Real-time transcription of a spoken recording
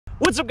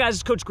What's up, guys?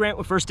 It's Coach Grant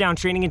with First Down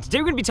Training, and today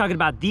we're going to be talking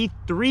about the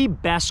 3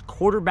 best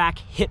quarterback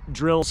hip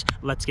drills.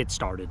 Let's get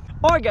started.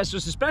 All right, guys, so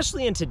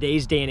especially in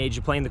today's day and age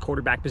of playing the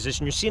quarterback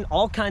position, you're seeing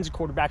all kinds of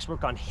quarterbacks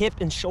work on hip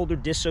and shoulder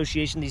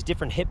dissociation, these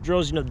different hip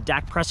drills. You know, the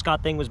Dak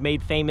Prescott thing was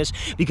made famous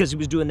because he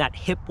was doing that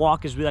hip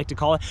walk, as we like to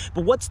call it.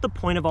 But what's the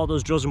point of all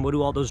those drills, and what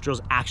do all those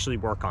drills actually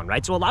work on,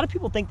 right? So a lot of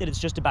people think that it's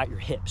just about your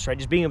hips, right?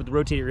 Just being able to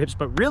rotate your hips,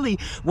 but really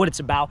what it's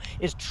about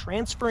is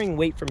transferring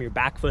weight from your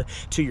back foot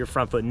to your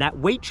front foot. And that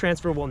weight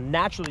transfer will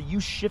naturally, you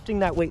shifting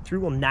that weight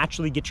through will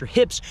naturally get your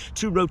hips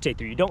to rotate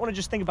through. You don't want to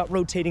just think about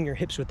rotating your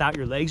hips without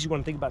your legs. You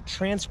want to think about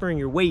transferring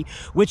your weight,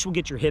 which will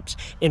get your hips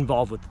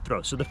involved with the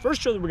throw. So the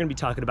first drill that we're going to be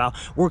talking about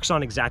works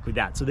on exactly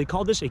that. So they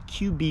call this a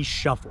QB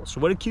shuffle.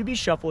 So what a QB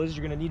shuffle is,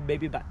 you're going to need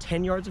maybe about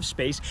 10 yards of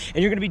space,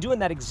 and you're going to be doing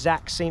that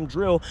exact same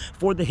drill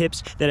for the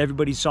hips that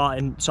everybody saw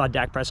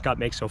Dak Prescott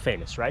make so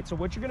famous, right? So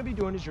what you're going to be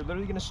doing is you're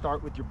literally going to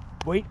start with your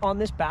weight on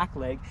this back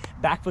leg.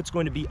 Back foot's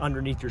going to be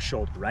underneath your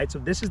shoulder, right? So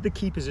this is the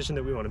key position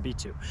that we want to be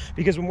to,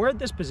 because when we're at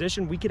this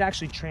position, we could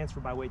actually transfer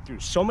by weight through.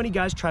 So many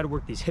guys try to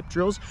work these hip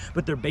drills,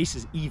 but their base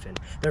is even.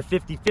 They're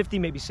 50-50,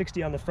 maybe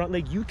 60 on the front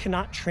leg. You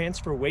cannot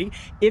transfer weight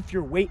if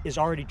your weight is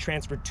already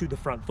transferred to the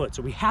front foot.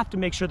 So we have to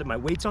make sure that my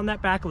weight's on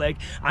that back leg.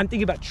 I'm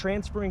thinking about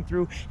transferring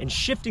through and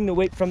shifting the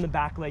weight from the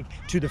back leg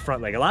to the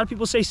front leg. A lot of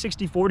people say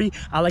 60-40.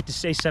 I like to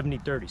say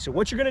 70-30. So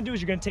what you're going to do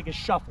is you're going to take a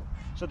shuffle.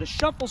 So the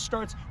shuffle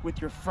starts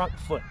with your front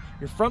foot.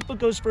 Your front foot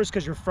goes first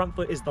because your front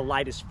foot is the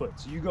lightest foot.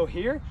 So you go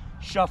here,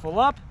 shuffle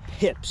up,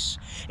 hips.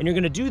 And you're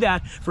going to do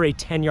that for a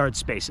 10-yard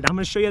space. And I'm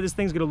going to show you how this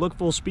thing's going to look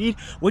full speed.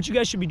 What you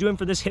guys should be doing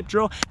for this hip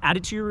drill, add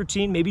it to your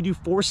routine. Maybe do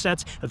 4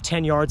 sets of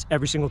 10 yards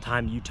every single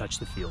time you touch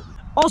the field.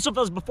 Also,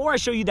 fellas, before I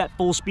show you that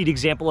full speed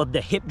example of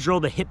the hip drill,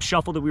 the hip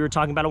shuffle that we were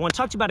talking about, I want to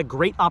talk to you about a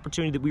great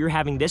opportunity that we were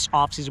having this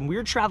offseason. We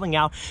were traveling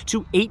out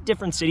to 8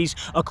 different cities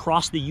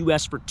across the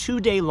U.S. for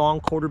 2-day-long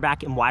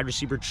quarterback and wide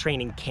receiver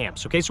training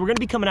camps. Okay, so we're going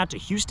to be coming out to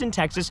Houston,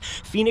 Texas,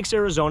 Phoenix,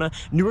 Arizona,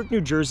 Newark,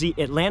 New Jersey,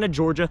 Atlanta,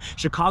 Georgia,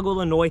 Chicago,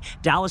 Illinois,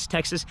 Dallas,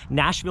 Texas,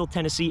 Nashville,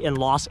 Tennessee, and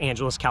Los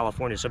Angeles,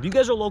 California. So if you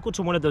guys are local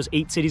to one of those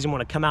 8 cities and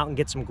want to come out and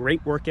get some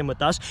great work in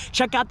with us,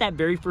 check out that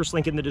very first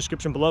link in the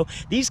description below.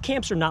 These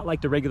camps are not like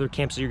the regular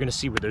camps that you're going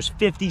to see where there's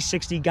 50,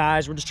 60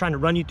 guys. We're just trying to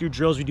run you through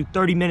drills. We do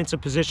 30 minutes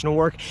of positional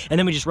work, and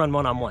then we just run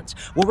one-on-ones.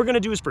 What we're going to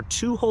do is for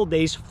 2 whole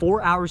days,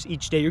 4 hours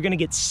each day, you're going to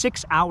get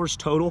 6 hours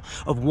total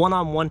of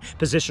one-on-one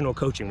positional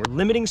coaching. We're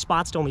limiting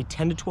spots to only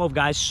 10 to 12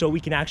 guys so we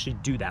can actually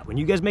do that. When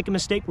you guys make a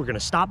mistake, we're going to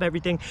stop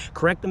everything,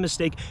 correct the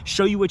mistake,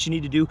 show you what you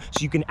need to do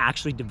so you can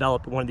actually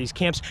develop one of these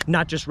camps,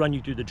 not just run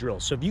you through the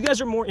drills. So if you guys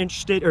are more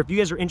interested, or if you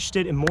guys are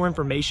interested in more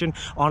information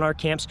on our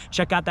camps,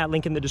 check out that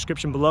link in the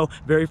description below.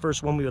 Very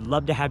first one, we would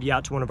love to have you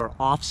out to one of our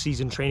off-season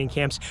training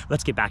camps.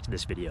 Let's get back to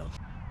this video.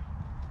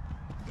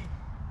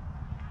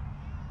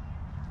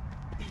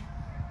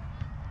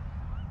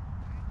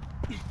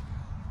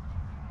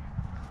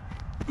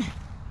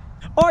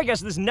 All right, guys,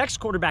 so this next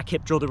quarterback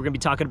hip drill that we're going to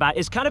be talking about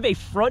is kind of a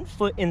front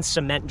foot in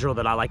cement drill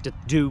that I like to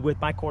do with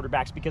my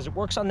quarterbacks because it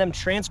works on them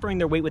transferring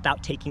their weight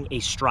without taking a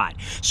stride.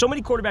 So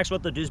many quarterbacks,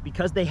 what they'll do is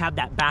because they have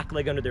that back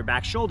leg under their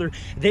back shoulder,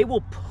 they will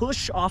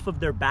push off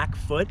of their back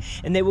foot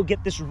and they will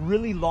get this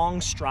really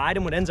long stride.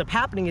 And what ends up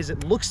happening is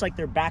it looks like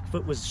their back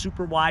foot was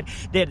super wide.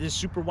 They have this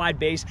super wide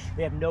base.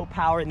 They have no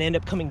power, and they end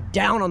up coming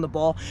down on the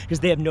ball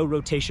because they have no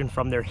rotation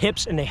from their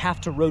hips and they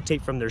have to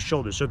rotate from their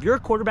shoulders. So if you're a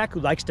quarterback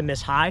who likes to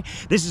miss high,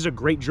 this is a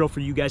great drill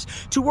for you guys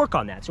to work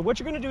on that. So what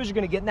you're going to do is you're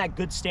going to get in that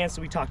good stance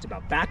that we talked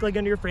about. Back leg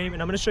under your frame,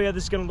 and I'm going to show you how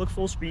this is going to look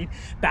full speed.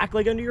 Back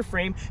leg under your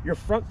frame. Your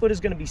front foot is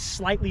going to be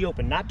slightly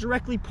open, not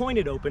directly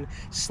pointed open,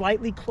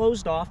 slightly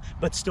closed off,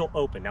 but still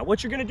open. Now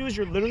what you're going to do is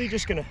you're literally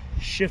just going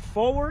to shift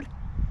forward,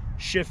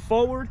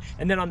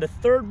 and then on the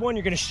third one,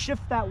 you're going to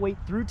shift that weight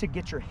through to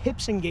get your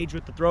hips engaged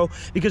with the throw,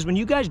 because when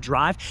you guys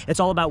drive, it's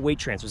all about weight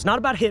transfer. It's not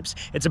about hips,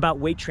 it's about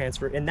weight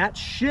transfer, and that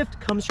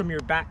shift comes from your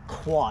back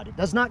quad. It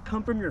does not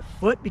come from your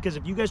foot, because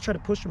if you guys try to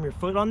push from your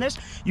foot on this,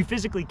 you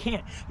physically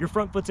can't. Your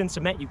front foot's in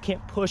cement. You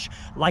can't push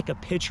like a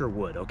pitcher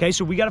would, okay?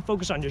 So we got to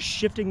focus on just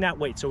shifting that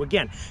weight. So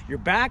again, your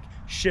back,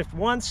 shift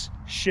once,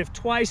 shift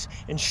twice,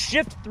 and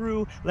shift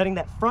through, letting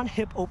that front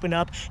hip open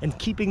up and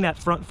keeping that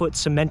front foot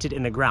cemented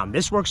in the ground.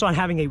 This works on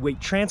having a weight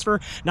transfer,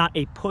 not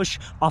a push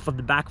off of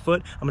the back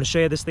foot. I'm going to show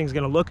you how this thing's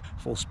going to look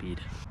full speed.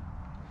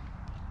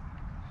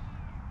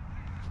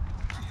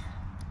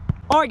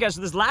 All right, guys,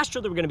 so this last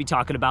drill that we're going to be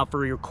talking about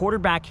for your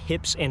quarterback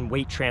hips and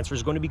weight transfer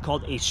is going to be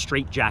called a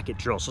straight jacket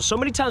drill. So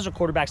many times what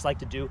quarterbacks like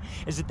to do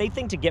is that they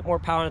think to get more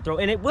power on the throw,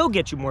 and it will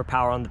get you more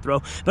power on the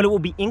throw, but it will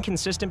be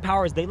inconsistent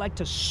power, as they like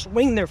to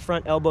swing their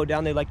front elbow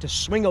down. They like to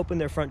swing open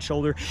their front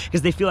shoulder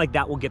because they feel like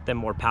that will get them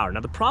more power.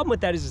 Now, the problem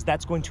with that is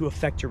that's going to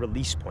affect your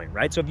release point,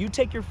 right? So if you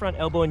take your front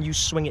elbow and you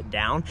swing it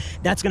down,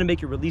 that's going to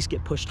make your release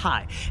get pushed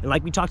high. And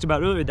like we talked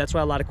about earlier, that's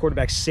why a lot of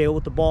quarterbacks sail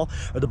with the ball,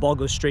 or the ball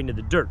goes straight into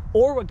the dirt.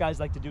 Or what guys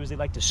like to do is they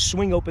like to swing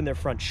swing open their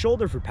front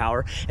shoulder for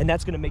power, and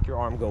that's gonna make your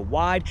arm go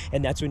wide,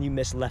 and that's when you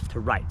miss left to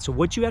right. So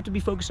what you have to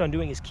be focused on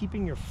doing is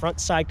keeping your front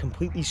side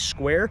completely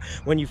square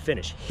when you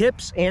finish.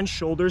 Hips and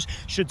shoulders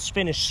should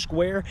finish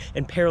square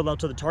and parallel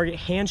to the target.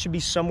 Hands should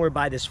be somewhere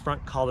by this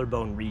front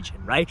collarbone region,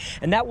 right?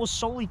 And that will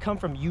solely come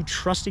from you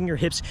trusting your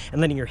hips and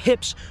letting your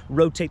hips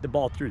rotate the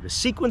ball through. The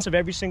sequence of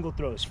every single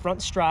throw is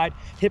front stride,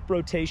 hip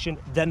rotation,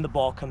 then the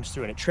ball comes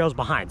through and it trails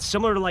behind.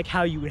 Similar to like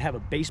how you would have a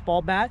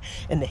baseball bat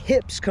and the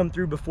hips come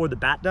through before the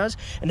bat does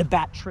and the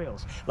bat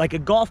trails. Like a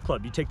golf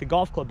club, you take the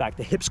golf club back,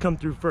 the hips come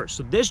through first.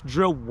 So this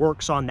drill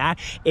works on that,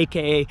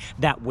 AKA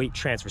that weight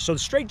transfer. So the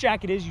straight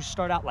jacket is you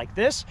start out like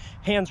this,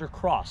 hands are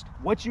crossed.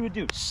 What you would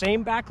do,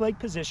 same back leg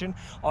position,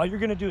 all you're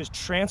gonna do is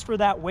transfer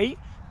that weight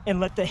and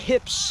let the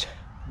hips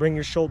bring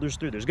your shoulders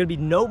through. There's gonna be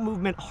no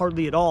movement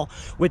hardly at all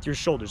with your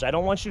shoulders. I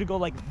don't want you to go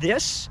like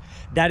this.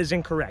 That is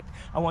incorrect.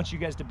 I want you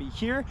guys to be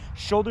here,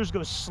 shoulders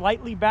go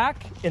slightly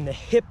back, and the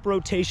hip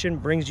rotation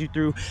brings you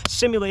through,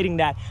 simulating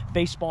that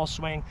baseball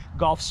swing,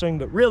 golf swing,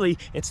 but really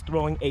it's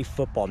throwing a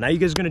football. Now you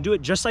guys are gonna do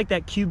it just like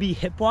that QB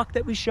hip walk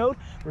that we showed.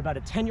 We're about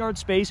a 10-yard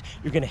space.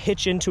 You're gonna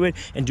hitch into it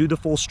and do the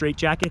full straight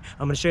jacket.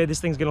 I'm gonna show you this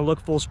thing's gonna look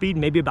full speed,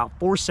 maybe about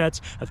 4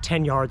 sets of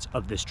 10 yards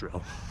of this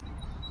drill.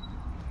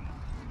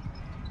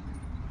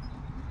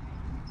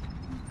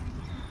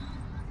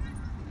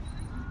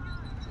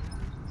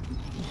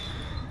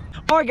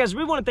 All right, guys,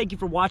 we want to thank you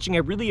for watching. I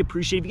really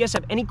appreciate it. If you guys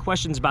have any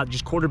questions about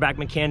just quarterback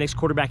mechanics,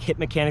 quarterback hip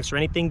mechanics, or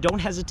anything, don't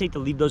hesitate to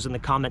leave those in the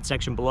comment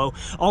section below.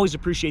 Always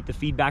appreciate the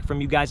feedback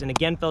from you guys. And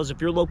again, fellas,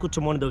 if you're local to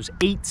one of those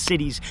 8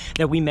 cities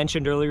that we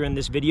mentioned earlier in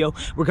this video,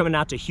 we're coming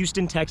out to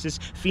Houston, Texas,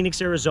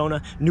 Phoenix,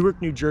 Arizona,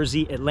 Newark, New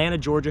Jersey, Atlanta,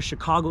 Georgia,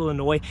 Chicago,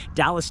 Illinois,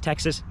 Dallas,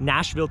 Texas,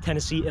 Nashville,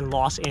 Tennessee, and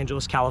Los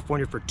Angeles,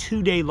 California for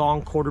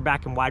 2-day-long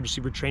quarterback and wide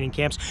receiver training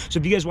camps. So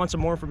if you guys want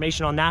some more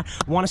information on that,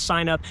 want to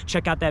sign up,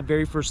 check out that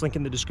very first link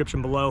in the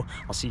description below.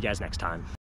 I'll see you guys next time.